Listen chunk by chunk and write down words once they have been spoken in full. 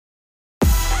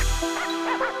Everyone,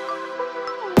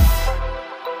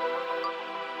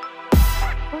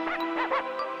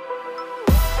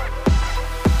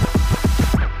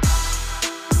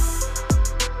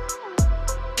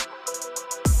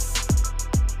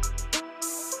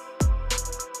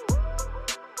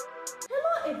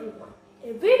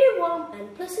 a very warm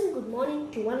and pleasant good morning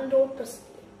to one and all present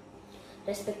here.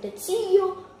 Respected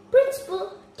CEO,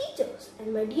 principal, teachers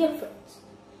and my dear friends.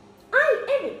 I,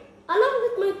 Evan, along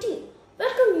with my team,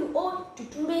 welcome you all to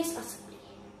today's assembly.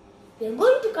 We are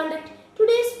going to conduct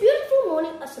today's beautiful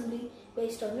morning assembly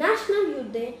based on National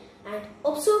Youth Day and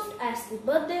observed as the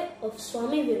birthday of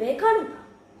Swami Vivekananda.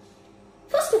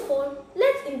 First of all,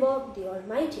 let's invoke the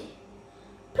Almighty.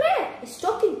 Prayer is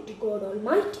talking to God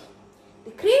Almighty,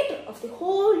 the creator of the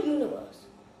whole universe.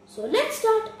 So let's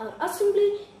start our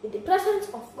assembly with the presence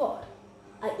of God.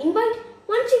 I invite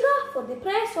Vanchika for the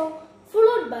prayer song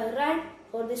followed by Ran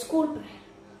for the school prayer.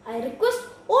 I request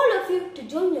all of you to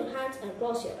join your hands and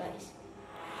close your eyes.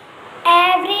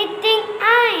 Everything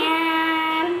I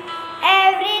am,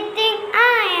 everything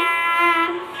I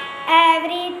am,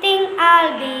 everything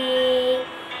I'll be,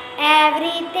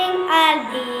 everything I'll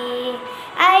be.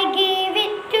 I give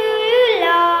it to you,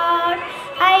 Lord.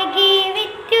 I give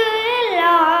it to you,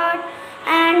 Lord,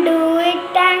 and do it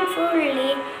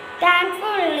thankfully,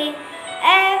 thankfully.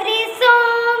 Every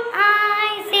song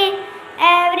I sing,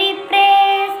 every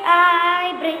praise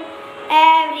I bring,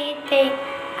 everything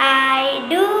I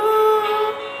do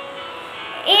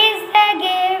is a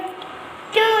gift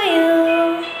to you.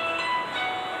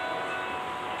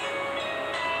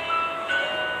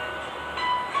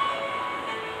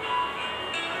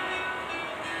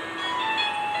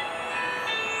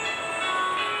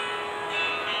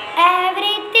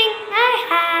 Everything I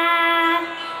have,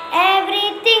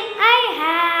 everything I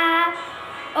have,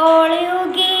 all you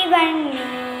given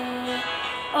me,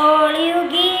 all you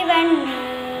given me.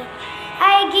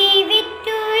 I give it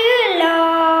to you,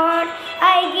 Lord,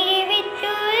 I give it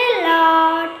to you,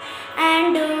 Lord, and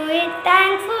do it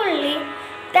thankfully,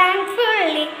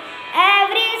 thankfully.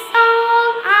 Every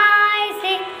song I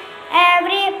sing,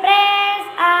 every praise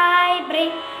I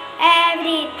bring,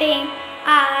 everything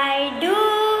I do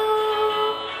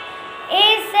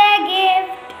is a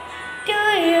gift to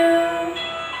you.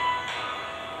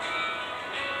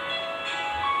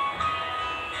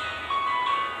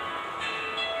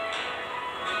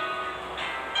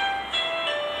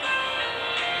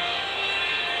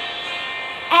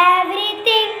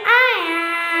 Everything I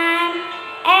am,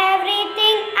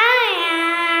 everything I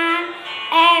am,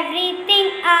 everything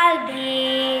I'll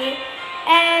be,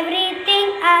 everything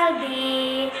I'll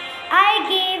be. I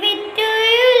give it to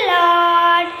you,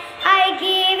 Lord, I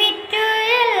give it to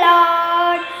you,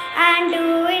 Lord, and do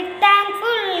it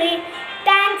thankfully,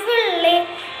 thankfully.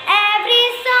 Every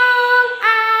song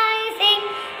I sing,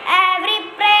 every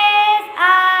praise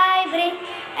I bring,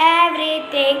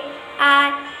 everything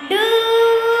I do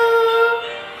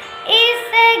is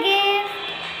a gift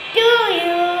to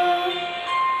you.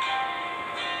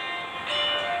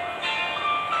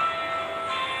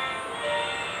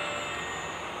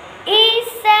 Is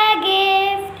a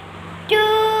gift to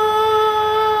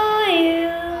you.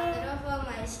 Father of our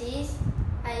mercies,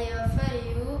 I offer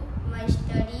you my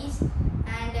studies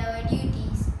and our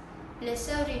duties. Bless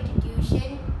our institution,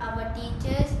 our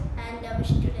teachers and our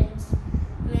students.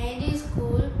 May this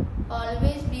school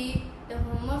always be the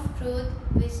home of truth,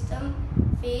 wisdom,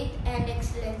 faith and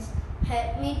excellence.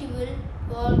 Help me to build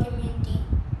all community.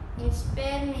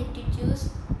 Inspire me to choose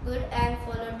good and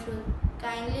follow truth.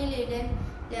 Kindly lead and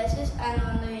bless us and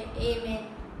on the way. Amen.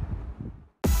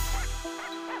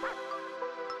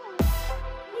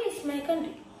 India is my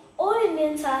country. All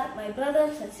Indians are my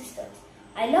brothers and sisters.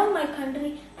 I love my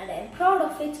country and I am proud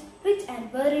of its rich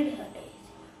and varied heritage.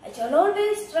 I shall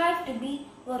always strive to be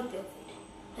worthy of it.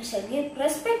 I shall give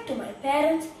respect to my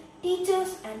parents,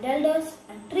 teachers and elders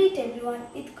and treat everyone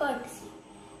with courtesy.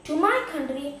 To my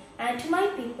country and to my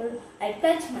people I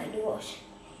pledge my devotion.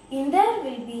 In their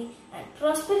will-being and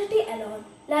prosperity alone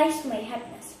lies my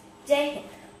happiness. Jai Hind.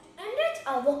 Enrich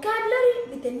our vocabulary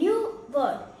with a new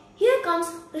word. Here comes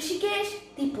Rishikesh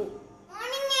Deepu.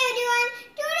 Morning everyone.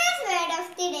 Today's word of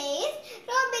the day is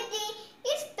Robity.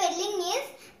 Its spelling is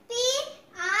P-R-O-B-I-T-Y.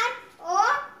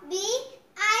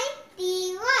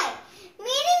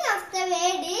 Meaning of the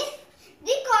word is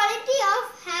the quality of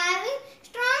having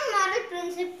strong moral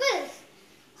principles,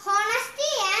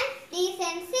 honesty and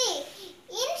decency.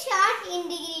 In short,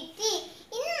 integrity.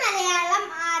 In Malayalam,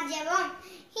 Arjavam.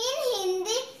 In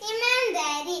Hindi,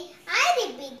 Imandari. I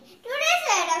repeat, today's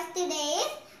word of the day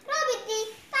is Robity.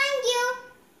 Thank you.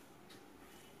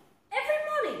 Every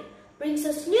morning brings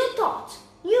us new thoughts,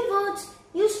 new words,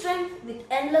 new strength with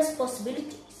endless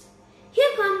possibilities.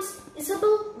 Here comes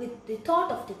Isabel with the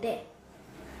thought of the day.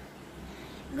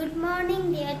 Good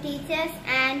morning, dear teachers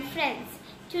and friends.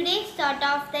 Today's thought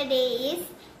of the day is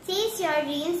chase your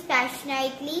dreams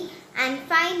passionately and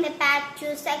find the path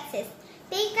to success.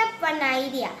 Take up one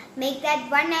idea. Make that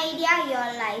one idea your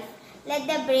life. Let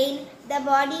the brain, the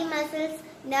body, muscles,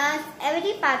 nerves,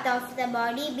 every part of the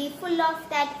body be full of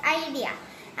that idea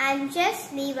and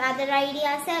just leave other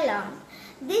ideas alone.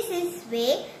 This is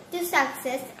way to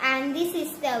success and this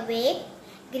is the way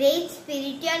great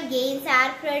spiritual gains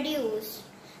are produced.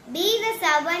 Be the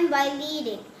servant while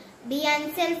leading. Be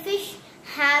unselfish,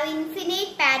 have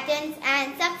infinite patterns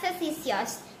and success is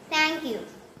yours. Thank you.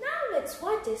 Now let's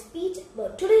watch a speech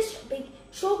about today's topic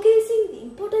showcasing the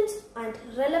importance and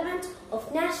relevance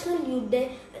of National Youth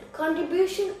Day and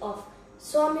contribution of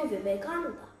Swami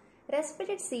Vivekananda.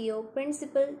 Respected CEO,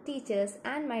 principal, teachers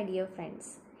and my dear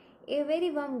friends, a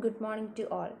very warm good morning to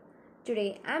all.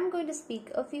 Today I am going to speak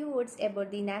a few words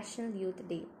about the National Youth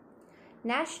Day.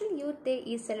 National Youth Day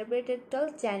is celebrated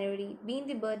 12th January, being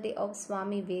the birthday of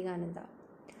Swami Vivekananda.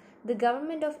 The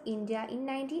Government of India in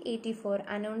 1984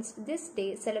 announced this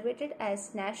day celebrated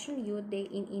as National Youth Day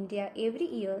in India every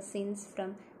year since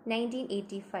from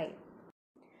 1985.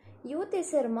 Youth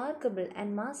is a remarkable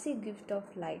and massive gift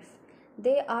of life.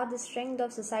 They are the strength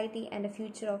of society and the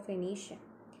future of a nation.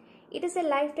 It is a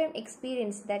lifetime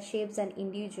experience that shapes an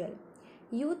individual.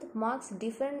 Youth marks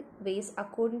different ways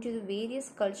according to the various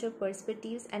cultural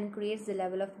perspectives and creates the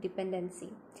level of dependency.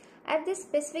 At this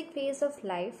specific phase of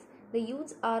life, the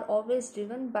youths are always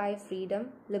driven by freedom,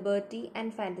 liberty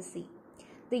and fantasy.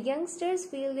 The youngsters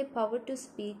feel the power to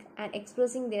speak and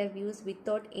expressing their views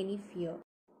without any fear.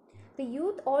 The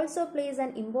youth also plays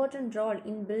an important role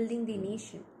in building the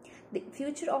nation. The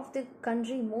future of the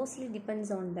country mostly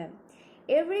depends on them.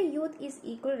 Every youth is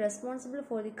equally responsible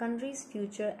for the country's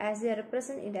future as they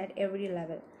represent it at every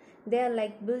level. They are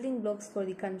like building blocks for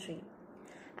the country.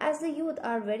 As the youth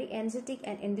are very energetic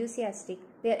and enthusiastic,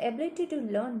 their ability to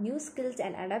learn new skills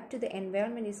and adapt to the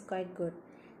environment is quite good.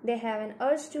 They have an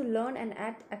urge to learn and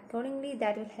act accordingly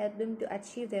that will help them to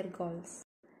achieve their goals.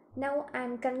 Now I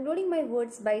am concluding my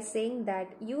words by saying that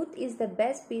youth is the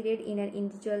best period in an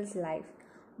individual's life.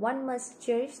 One must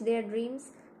cherish their dreams,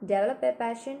 develop a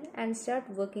passion and start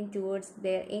working towards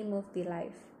their aim of the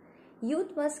life.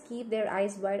 Youth must keep their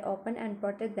eyes wide open and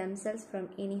protect themselves from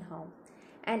any harm.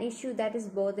 An issue that is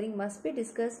bothering must be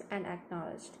discussed and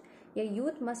acknowledged. A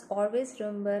youth must always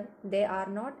remember they are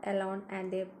not alone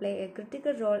and they play a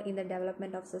critical role in the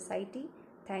development of society.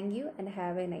 Thank you and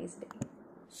have a nice day.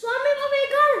 Swami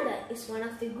Vivekananda is one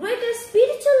of the greatest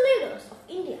spiritual leaders of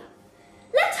India.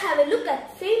 Let's have a look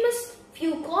at famous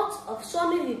few quotes of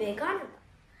Swami Vivekananda.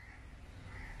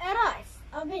 Arise,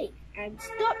 awake, and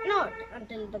stop not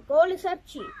until the goal is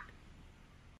achieved.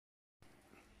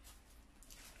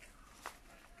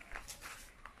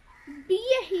 Be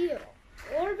a hero.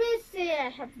 Always say, I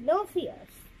have no fears.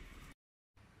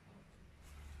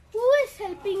 Who is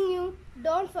helping you?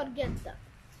 Don't forget them.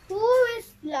 Who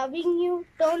is loving you?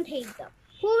 Don't hate them.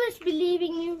 Who is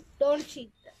believing you? Don't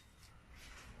cheat them.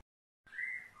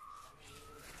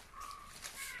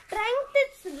 Strength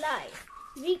is life.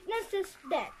 Weakness is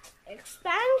death.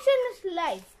 Expansion is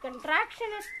life. Contraction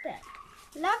is death.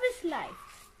 Love is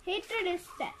life. Hatred is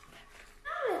death.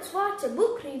 Now let's watch a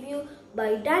book review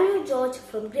by Daniel George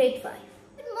from grade 5.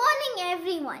 Good morning,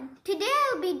 everyone. Today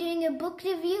I will be doing a book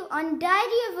review on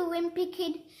Diary of a Wimpy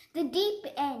Kid, The Deep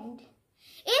End.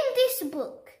 In this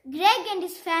book, Greg and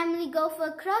his family go for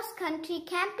a cross-country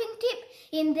camping trip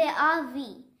in their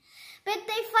RV. But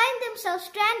they find themselves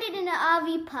stranded in an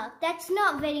RV park that's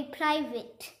not very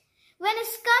private. When a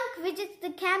skunk visits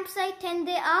the campsite and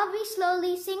their RV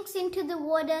slowly sinks into the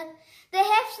water, the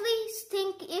Hefleys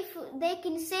think if they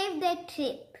can save their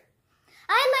trip.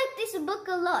 I like this book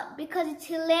a lot because it's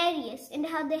hilarious in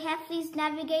how the Hefleys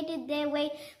navigated their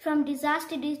way from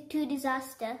disaster to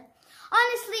disaster.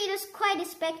 Honestly, it was quite a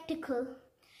spectacle.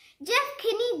 Jeff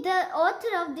Kinney, the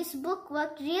author of this book,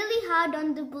 worked really hard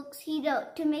on the books he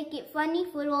wrote to make it funny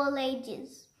for all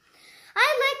ages. I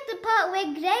like the part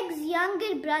where Greg's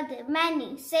younger brother,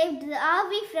 Manny, saved the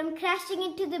RV from crashing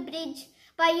into the bridge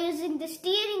by using the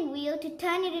steering wheel to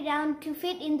turn it around to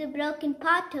fit in the broken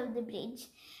part of the bridge,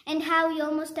 and how he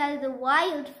almost started the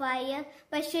wildfire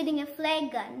by shooting a flare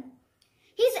gun.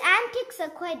 His antics are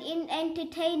quite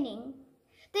entertaining.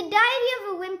 The Diary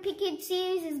of a Wimpy Kid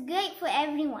series is great for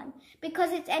everyone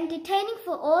because it's entertaining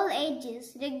for all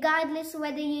ages, regardless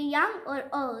whether you're young or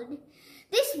old.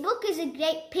 This book is a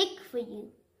great pick for you.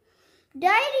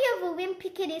 Diary of a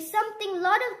Wimpy Kid is something a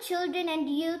lot of children and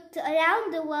youth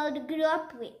around the world grew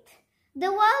up with.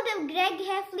 The world of Greg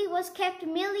Heffley was kept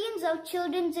millions of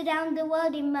children around the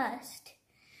world immersed.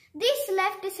 This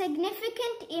left a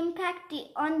significant impact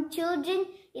on children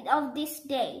of this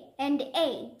day and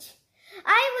age.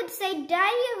 I would say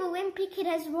Diary of a Wimpy Kid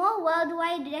has more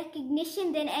worldwide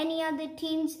recognition than any other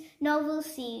teens novel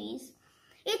series.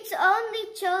 Its only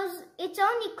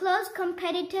close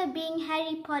competitor being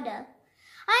Harry Potter.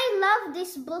 I love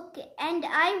this book and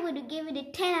I would give it a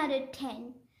 10 out of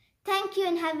 10. Thank you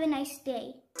and have a nice day.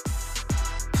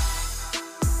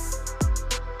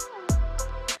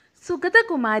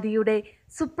 സുഗതകുമാരിയുടെ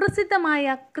സുപ്രസിദ്ധമായ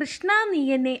Krishna നീ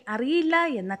എന്നെ അറിയില്ല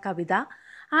എന്ന കവിത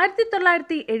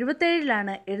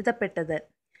 1977 എഴുതപ്പെട്ടത്.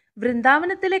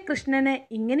 വൃന്ദാവനത്തിലെ കൃഷ്ണന്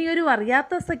ഇങ്ങനെയൊരു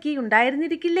അറിയാത്ത സഖി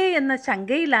ഉണ്ടായിരുന്നിരിക്കില്ലേ എന്ന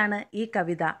ശങ്കയിലാണ് ഈ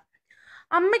കവിത.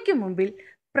 അമ്മയ്ക്ക് മുമ്പിൽ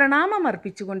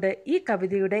പ്രണാമമർപ്പിച്ചുകൊണ്ട് ഈ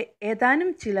കവിതയുടെ ഏതാനും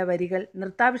ചില വരികൾ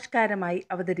നൃത്താവിഷ്കാരമായി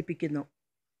അവതരിപ്പിക്കുന്നു.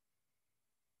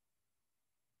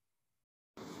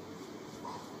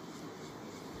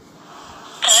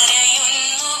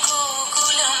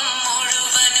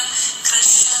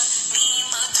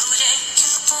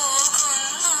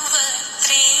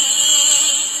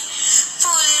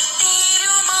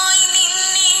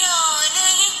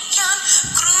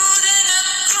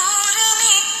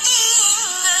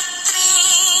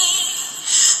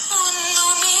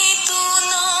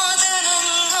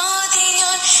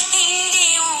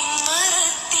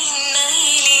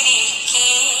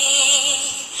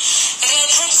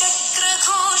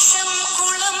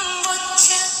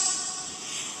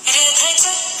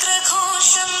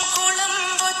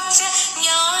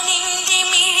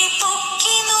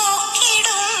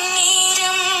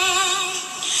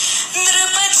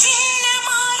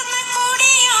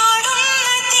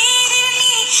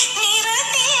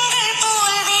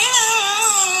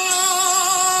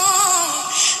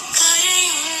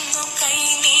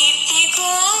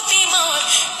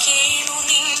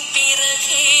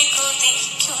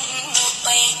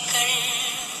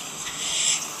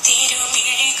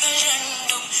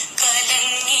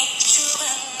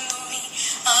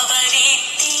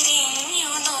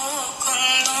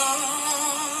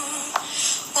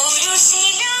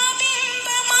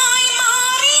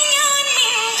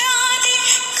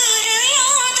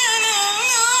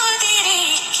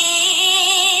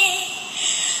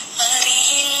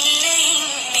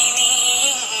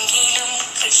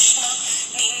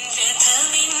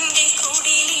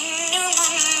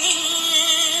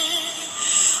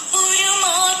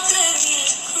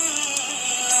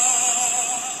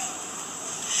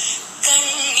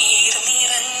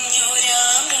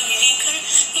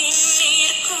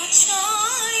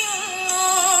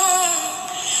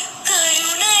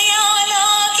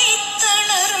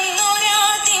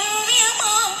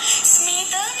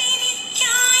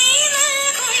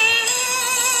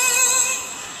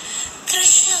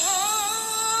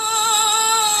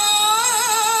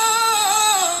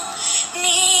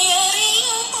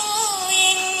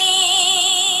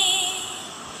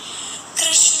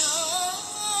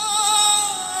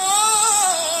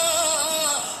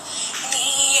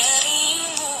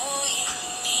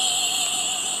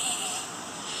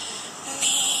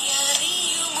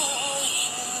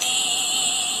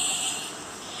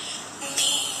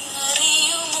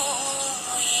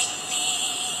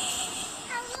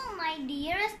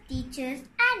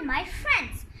 And my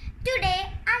friends, today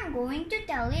I'm going to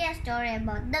tell you a story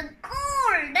about the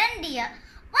golden deer.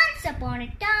 Once upon a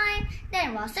time,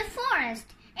 there was a forest.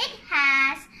 It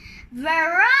has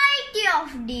variety of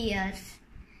deers.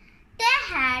 They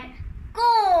had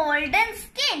golden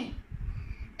skin.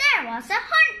 There was a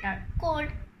hunter called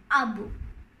Abu.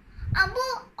 Abu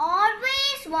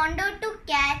always wanted to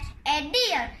catch a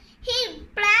deer. He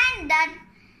planned that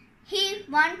he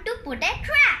wanted to put a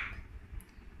trap.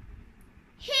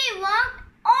 He walked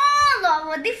all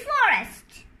over the forest.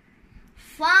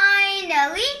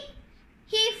 Finally,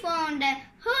 he found a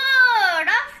herd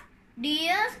of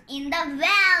deer in the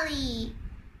valley.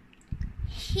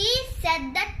 He set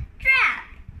the trap.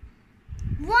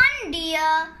 One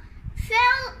deer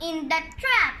fell in the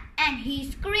trap and he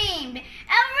screamed,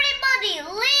 "Everybody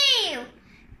leave!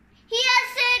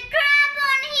 Here's a trap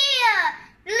on here!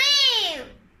 Leave!"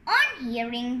 On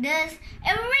hearing this,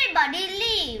 everybody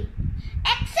leave,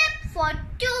 except for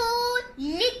two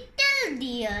little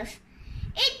deers.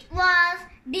 It was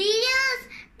deer's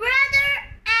brother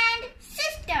and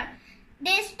sister.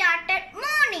 They started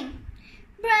mourning.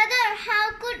 "Brother, how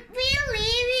could we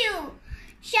leave you?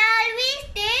 Shall we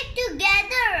stay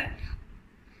together?"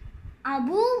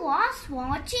 Abu was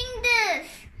watching this.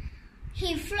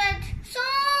 He felt so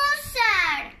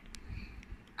sad.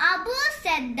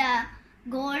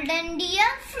 golden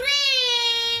deer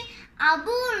free.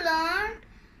 Abu learned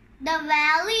the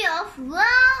value of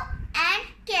love and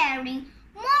caring.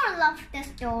 Moral of the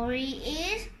story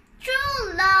is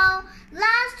true love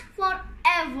lasts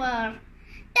forever.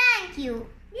 Thank you.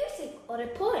 Music or a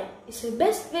poem is the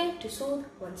best way to soothe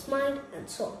one's mind and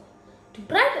soul. To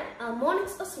brighten our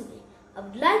morning's assembly, I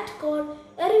would like to call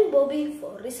Erin Bobby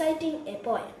for reciting a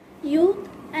poem. Youth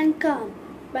and Calm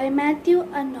by Matthew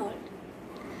Arnold.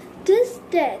 'Tis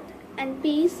death and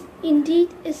peace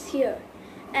indeed is here,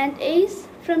 and ease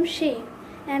from shame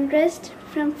and rest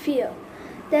from fear.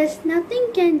 There's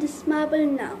nothing can dismarble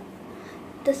now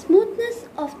the smoothness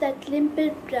of that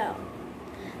limpid brow.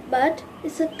 But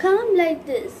is a calm like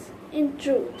this, in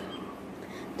truth,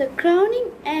 the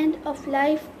crowning end of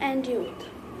life and youth.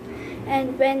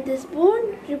 And when this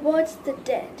boon rewards the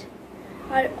dead,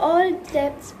 are all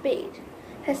debts paid,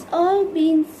 has all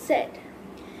been said,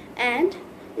 and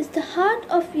is the heart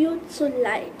of youth so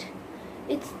light,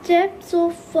 its step so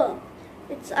firm,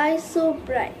 its eye so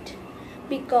bright,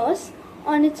 because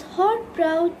on its hot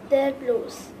brow there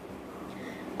blows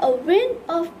a wind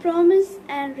of promise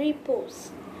and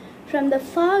repose from the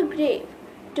far grave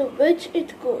to which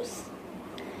it goes,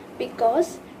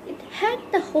 because it had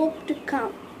the hope to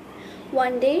come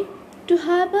one day to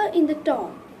harbor in the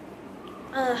tomb.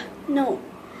 Ah, no,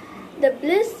 the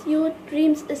bliss youth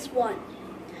dreams is one,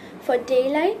 for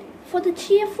daylight, for the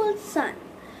cheerful sun,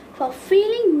 for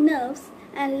feeling nerves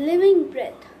and living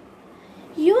breath.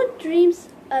 Youth dreams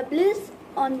a bliss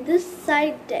on this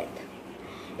side death.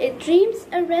 It dreams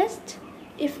a rest,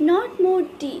 if not more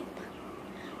deep,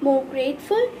 more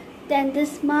grateful than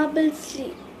this marble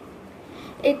sleep.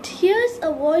 It hears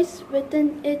a voice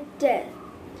within it tell,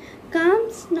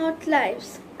 calm's not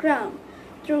life's crown,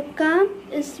 through calm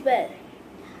is well.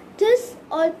 'Tis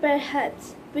all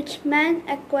perhaps which man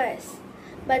acquires,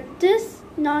 but 'tis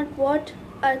not what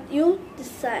our youth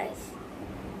desires.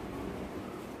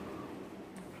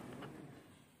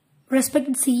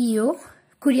 Respected CEO,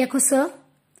 Kurichi sir,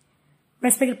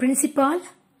 respected principal,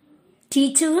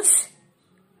 teachers,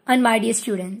 and my dear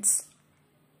students.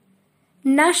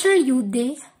 National Youth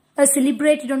Day is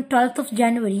celebrated on 12th of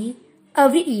January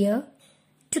every year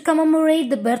to commemorate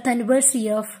the birth anniversary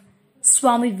of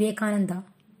Swami Vivekananda.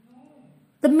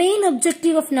 The main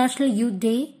objective of National Youth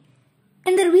Day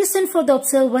and the reason for the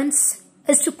observance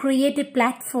is to create a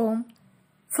platform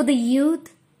for the youth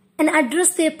and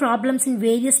address their problems in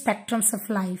various spectrums of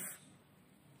life.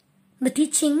 The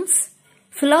teachings,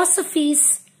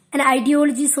 philosophies, and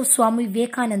ideologies of Swami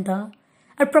Vivekananda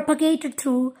are propagated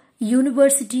through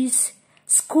universities,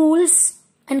 schools,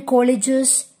 and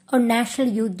colleges on National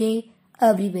Youth Day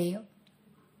everywhere.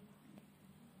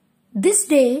 This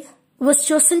day was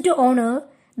chosen to honor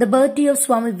the birthday of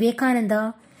Swami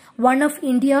Vivekananda, one of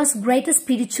India's greatest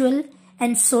spiritual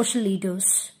and social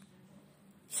leaders.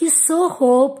 He saw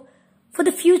hope for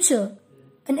the future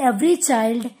in every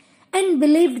child and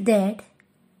believed that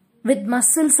with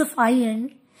muscles of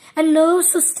iron and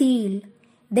nerves of steel,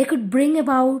 they could bring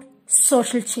about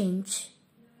social change.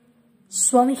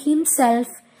 Swami himself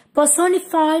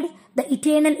personified the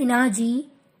eternal energy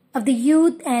of the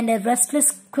youth and a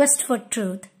restless quest for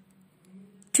truth.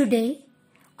 Today,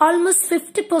 almost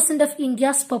 50% of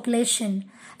India's population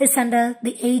is under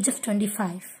the age of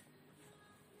 25.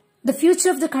 The future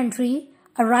of the country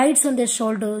rides on their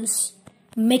shoulders,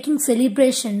 making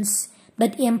celebrations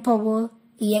that empower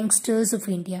youngsters of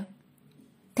India.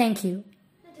 Thank you.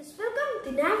 Let us welcome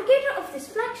the navigator of this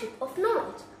flagship of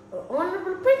knowledge, our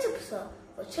Honorable Principal Sir,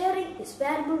 for sharing his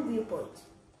valuable viewpoints.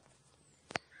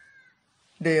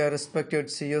 Dear respected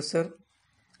CEO Sir,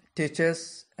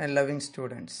 teachers and loving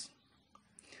students,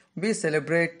 we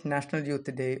celebrate National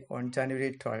Youth Day on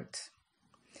January 12th.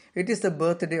 It is the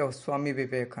birthday of Swami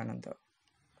Vivekananda.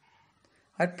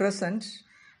 At present,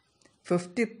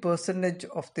 50%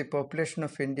 of the population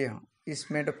of India is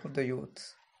made up of the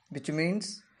youth, which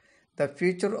means the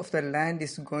future of the land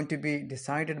is going to be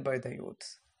decided by the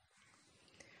youth.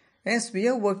 As we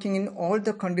are working in all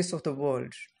the countries of the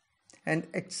world and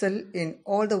excel in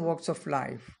all the walks of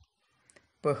life,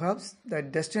 perhaps the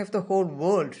destiny of the whole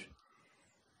world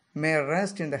may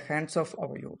rest in the hands of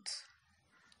our youth.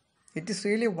 It is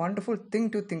really a wonderful thing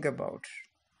to think about.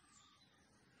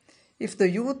 If the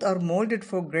youth are molded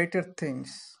for greater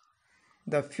things,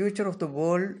 the future of the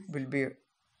world will be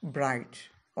bright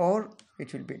or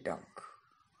it will be dark.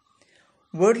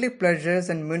 Worldly pleasures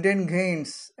and mundane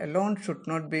gains alone should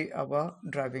not be our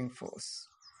driving force.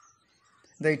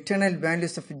 The eternal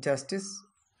values of justice,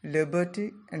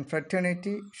 liberty, and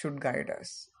fraternity should guide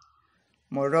us.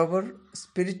 Moreover,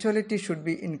 spirituality should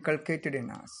be inculcated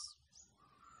in us.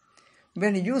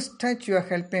 when you stretch your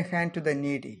helping hand to the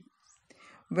needy,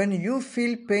 when you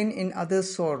feel pain in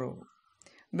others' sorrow,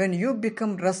 when you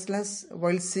become restless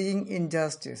while seeing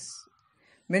injustice,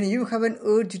 when you have an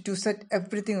urge to set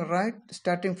everything right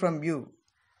starting from you,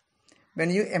 when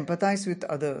you empathize with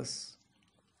others,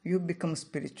 you become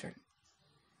spiritual.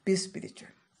 Be spiritual.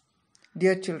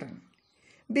 Dear children,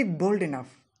 be bold enough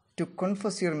to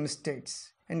confess your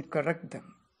mistakes and correct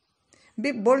them.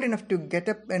 Be bold enough to get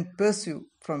up and pursue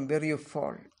from where you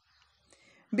fall.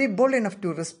 Be bold enough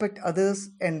to respect others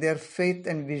and their faith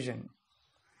and vision.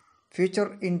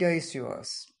 Future India is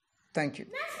yours. Thank you.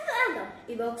 National Anthem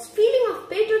evokes feeling of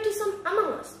patriotism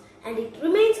among us, and it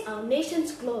remains our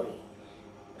nation's glory,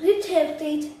 rich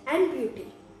heritage and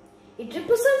beauty. It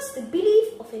represents the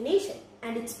belief of a nation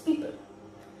and its people.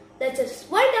 Let us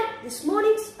wind up this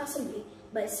morning's assembly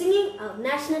by singing our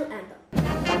national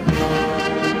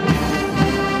anthem.